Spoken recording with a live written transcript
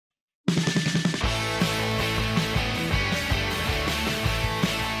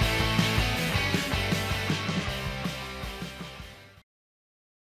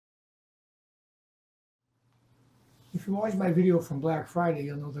If you watched my video from Black Friday,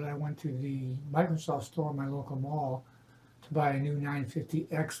 you'll know that I went to the Microsoft store in my local mall to buy a new 950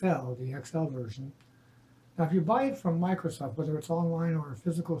 XL, the XL version. Now, if you buy it from Microsoft, whether it's online or a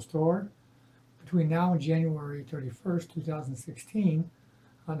physical store, between now and January 31st, 2016,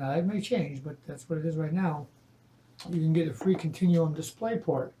 now that may change, but that's what it is right now, you can get a free Continuum display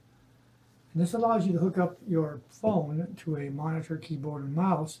port. And this allows you to hook up your phone to a monitor, keyboard, and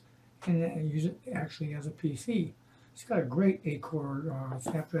mouse and use it actually as a PC. It's got a great 8-core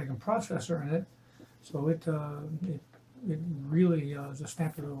Snapdragon processor in it, so it really is a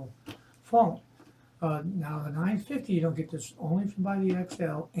snappy little phone. Now the 950, you don't get this only if you buy the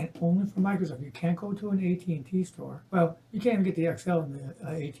XL and only from Microsoft. You can't go to an AT&T store. Well, you can't even get the XL in the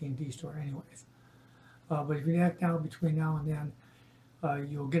AT&T store anyways. But if you act now between now and then,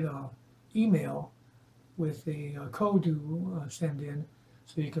 you'll get an email with a code to send in,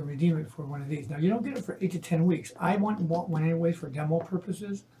 so you can redeem it for one of these. Now, you don't get it for 8 to 10 weeks. I went and bought one anyways for demo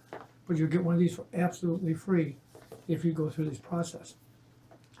purposes, but you'll get one of these for absolutely free if you go through this process.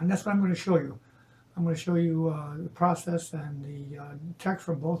 And that's what I'm going to show you. I'm going to show you the process and the text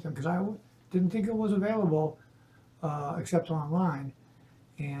from both of them, because I didn't think it was available except online,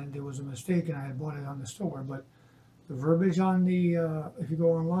 and it was a mistake, and I had bought it on the store. But the verbiage on the, if you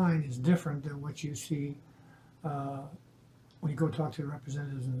go online, is different than what you see when you go talk to the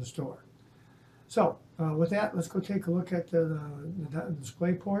representatives in the store. So with that, let's go take a look at the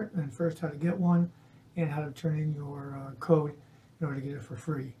display port, and first how to get one and how to turn in your code in order to get it for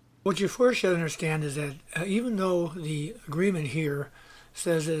free. What you first should understand is that even though the agreement here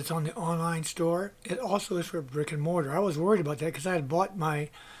says that it's on the online store, it also is for brick and mortar. I was worried about that because I had bought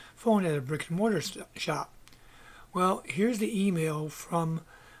my phone at a brick and mortar shop. Well, here's the email from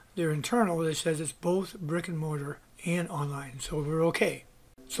their internal that says it's both brick and mortar and online, so we're okay.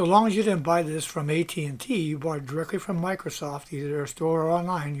 So long as you didn't buy this from AT&T, you bought it directly from Microsoft, either their store or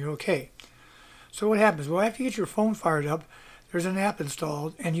online, you're okay. So what happens? Well, after you get your phone fired up, there's an app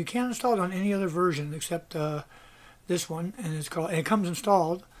installed, and you can't install it on any other version except this one, and it comes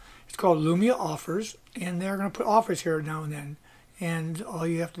installed. It's called Lumia Offers, and they're going to put offers here now and then, and all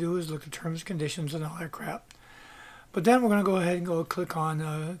you have to do is look at terms and conditions and all that crap. But then we're going to go ahead and click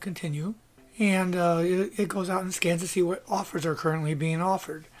on Continue, and it goes out and scans to see what offers are currently being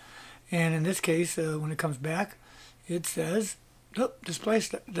offered. And in this case, when it comes back, it says Display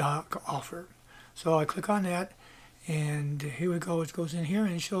Dock Offer. So I click on that, and here we go. It goes in here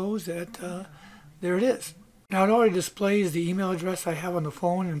and it shows that there it is. Now, it already displays the email address I have on the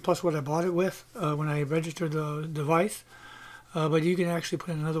phone and plus what I bought it with when I registered the device. But you can actually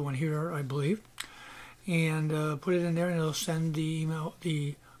put in another one here, I believe, and put it in there, and it'll send the email,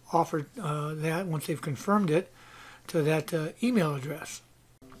 the offer, that once they've confirmed it, to that email address.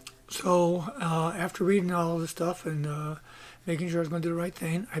 So after reading all this stuff and making sure I was going to do the right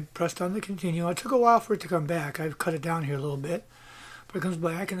thing, I pressed on the Continue. It took a while for it to come back. I've cut it down here a little bit, but it comes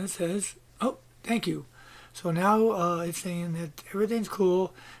back and it says, "Oh, thank you." So now it's saying that everything's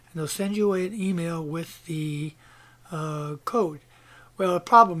cool, and they'll send you an email with the code. Well, the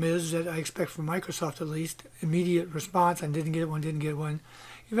problem is that I expect from Microsoft at least immediate response. I didn't get one.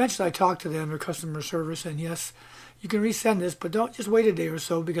 Eventually I talked to them, their customer service, and yes, you can resend this, but don't just wait a day or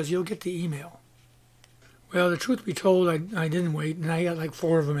so because you'll get the email. Well, the truth be told, I didn't wait, and I got like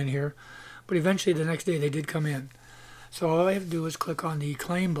 4 of them in here, but eventually the next day they did come in. So all I have to do is click on the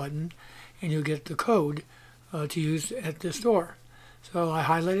claim button, and you'll get the code to use at the store. So I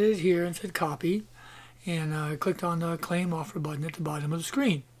highlighted it here and said copy, and I clicked on the claim offer button at the bottom of the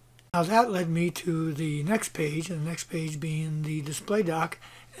screen. Now that led me to the next page, and the next page being the display dock.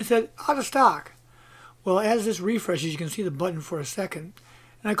 It said out of stock. Well, as this refreshes, you can see the button for a second.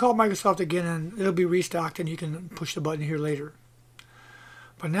 And I called Microsoft again, and it'll be restocked, and you can push the button here later.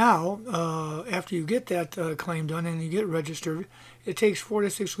 But now, after you get that claim done and you get registered, it takes 4 to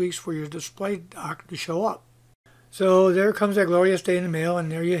 6 weeks for your display dock to show up. So there comes that glorious day in the mail,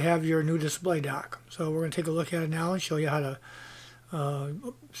 and there you have your new display dock. So we're going to take a look at it now and show you how to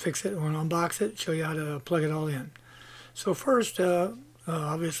fix it or unbox it, show you how to plug it all in. So first,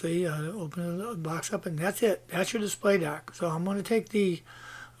 obviously, open the box up, and that's it. That's your display dock. So I'm going to take the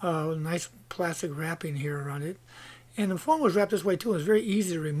nice plastic wrapping here around it. And the phone was wrapped this way too. It's very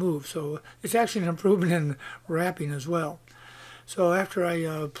easy to remove. So it's actually an improvement in wrapping as well. So after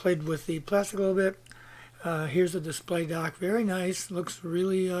I played with the plastic a little bit, here's the display dock. Very nice. Looks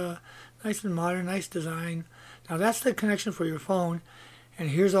really nice and modern. Nice design. Now that's the connection for your phone. And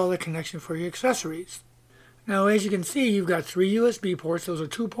here's all the connection for your accessories. Now, as you can see, you've got 3 USB ports. Those are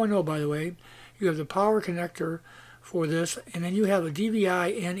 2.0, by the way. You have the power connector for this, and then you have a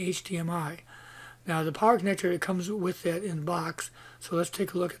DVI and HDMI. Now, the power connector, it comes with that in box, so let's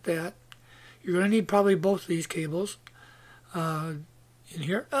take a look at that. You're going to need probably both of these cables in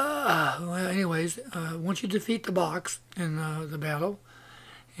here. Well, anyways, once you defeat the box in the battle,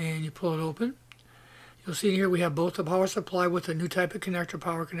 and you pull it open, you'll see here we have both the power supply with a new type of connector,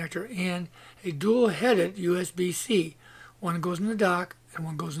 power connector, and a dual-headed USB-C. One goes in the dock and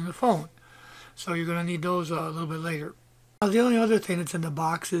one goes in the phone. So you're going to need those a little bit later. Now, the only other thing that's in the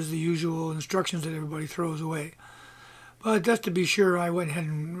box is the usual instructions that everybody throws away. But just to be sure, I went ahead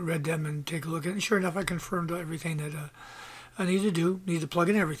and read them and take a look at it. And sure enough, I confirmed everything that I need to do. Need to plug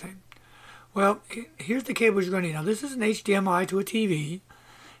in everything. Well, here's the cables you're going to need. Now, this is an HDMI to a TV.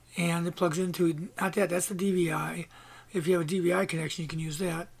 And it plugs into, not that, that's the DVI. If you have a DVI connection, you can use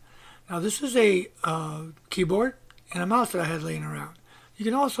that. Now, this is a keyboard and a mouse that I had laying around. You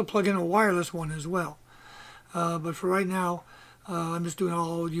can also plug in a wireless one as well. But for right now, I'm just doing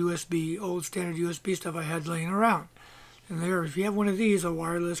all USB, old standard USB stuff I had laying around. And there, if you have one of these, a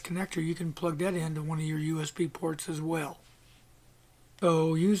wireless connector, you can plug that into one of your USB ports as well.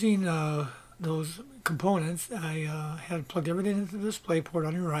 So using those components, I had plugged everything into the display port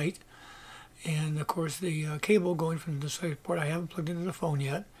on your right. And of course, the cable going from the display port, I haven't plugged into the phone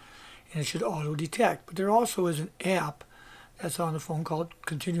yet. And it should auto detect. But there also is an app that's on the phone called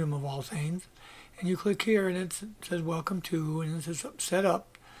Continuum of all things. And you click here and it says welcome to, and it says set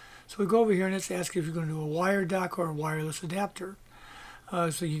up. So we go over here and it's asking if you're going to do a wired dock or a wireless adapter.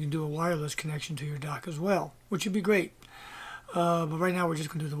 So you can do a wireless connection to your dock as well, which would be great. But right now we're just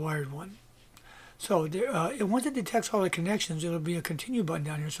going to do the wired one. So once it detects all the connections, it'll be a continue button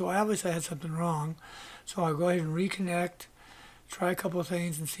down here. So obviously I had something wrong. So I'll go ahead and reconnect, try a couple of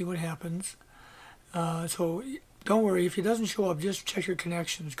things and see what happens. So don't worry, if it doesn't show up, just check your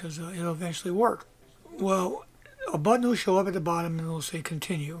connections because it'll eventually work. Well, a button will show up at the bottom and it'll say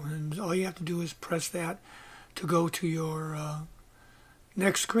continue. And all you have to do is press that to go to your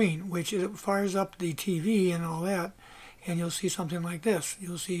next screen, which it fires up the TV and all that. And you'll see something like this.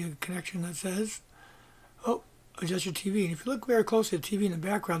 You'll see a connection that says, oh, adjust your TV. And if you look very closely at the TV in the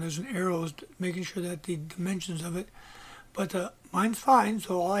background, there's an arrow making sure that the dimensions of it. But mine's fine,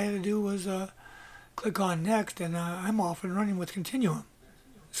 so all I had to do was click on next, and I'm off and running with Continuum.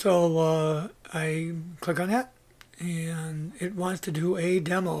 So I click on that, and it wants to do a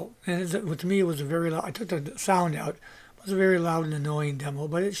demo. And to me, it was a very loud, I took the sound out. It was a very loud and annoying demo,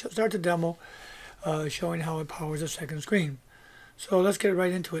 but it starts a demo showing how it powers a second screen. So let's get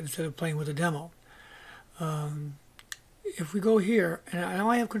right into it instead of playing with a demo. If we go here, and now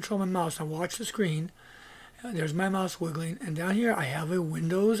I have control of my mouse, I watch the screen. There's my mouse wiggling, and down here I have a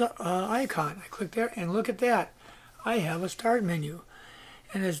Windows icon. I click there, and look at that. I have a start menu.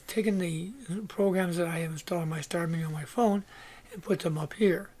 And it's taken the programs that I have installed on my start menu on my phone and put them up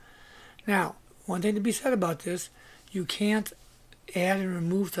here. Now, one thing to be said about this, you can't add and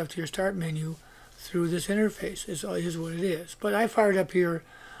remove stuff to your start menu through this interface. It is what it is. But I fired up here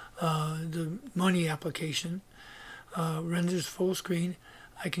the money application, renders full screen.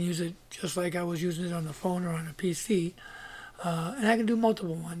 I can use it just like I was using it on the phone or on a PC. And I can do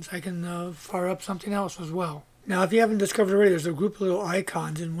multiple ones. I can fire up something else as well. Now, if you haven't discovered already, there's a group of little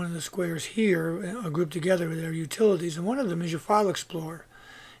icons in one of the squares here, grouped together with their utilities, and one of them is your File Explorer.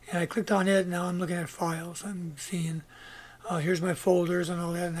 And I clicked on it, and now I'm looking at files. I'm seeing, here's my folders and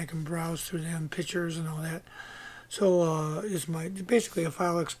all that, and I can browse through them, pictures and all that. So it's basically a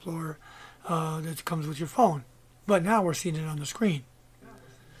File Explorer that comes with your phone. But now we're seeing it on the screen.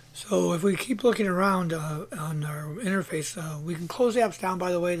 So if we keep looking around on our interface, we can close apps down, by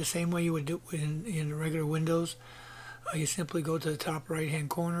the way, the same way you would do in regular Windows. You simply go to the top right-hand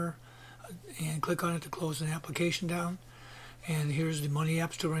corner and click on it to close an application down. And here's the money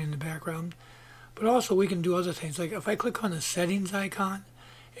app still running in the background. But also we can do other things. Like if I click on the settings icon,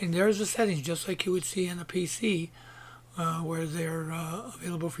 and there's the settings just like you would see on a PC, where they're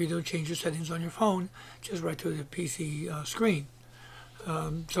available for you to change your settings on your phone, just right through the PC screen.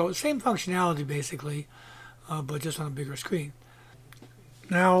 So same functionality basically, but just on a bigger screen.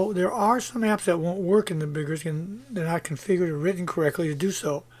 Now there are some apps that won't work in the bigger screen. They're not configured or written correctly to do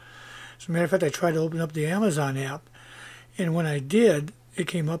so. As a matter of fact, I tried to open up the Amazon app, and when I did, it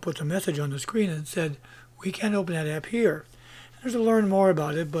came up with a message on the screen and said, we can't open that app here. There's to learn more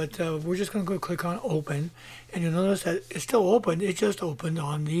about it, but we're just going to go click on open, and you'll notice that it's still open. It just opened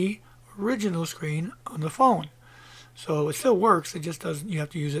on the original screen on the phone. So it still works, it just doesn't, you have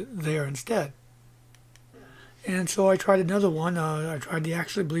to use it there instead. And so I tried another one. I tried the,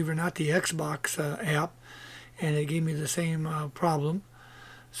 actually, believe it or not, the Xbox app, and it gave me the same problem.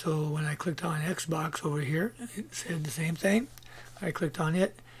 So when I clicked on Xbox over here, it said the same thing. I clicked on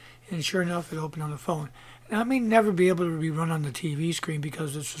it, and sure enough, it opened on the phone. Now, it may never be able to be run on the TV screen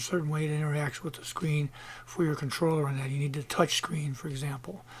because it's a certain way it interacts with the screen for your controller and that. You need the touch screen, for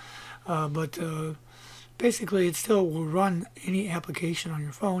example. But basically, it still will run any application on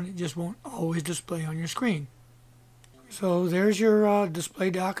your phone. It just won't always display on your screen. So there's your display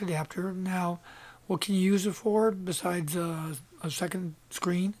dock adapter. Now, what can you use it for besides a second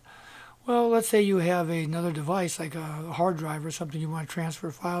screen? Well, let's say you have another device like a hard drive or something you want to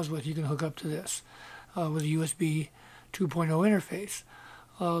transfer files with. You can hook up to this with a USB 2.0 interface.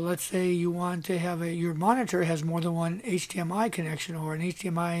 Let's say you want to have your monitor has more than one HDMI connection or an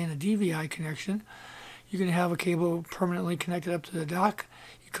HDMI and a DVI connection. You can have a cable permanently connected up to the dock.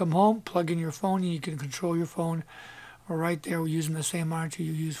 You come home, plug in your phone, and you can control your phone right there using the same monitor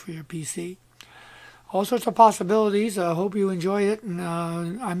you use for your PC. All sorts of possibilities. I hope you enjoy it, and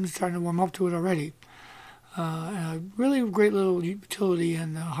I'm starting to warm up to it already. Really great little utility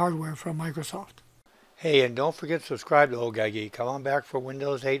and hardware from Microsoft. Hey, and don't forget to subscribe to Old Guy Geek. Come on back for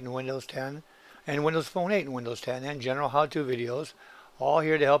Windows 8 and Windows 10, and Windows Phone 8 and Windows 10, and general how-to videos, all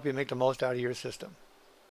here to help you make the most out of your system.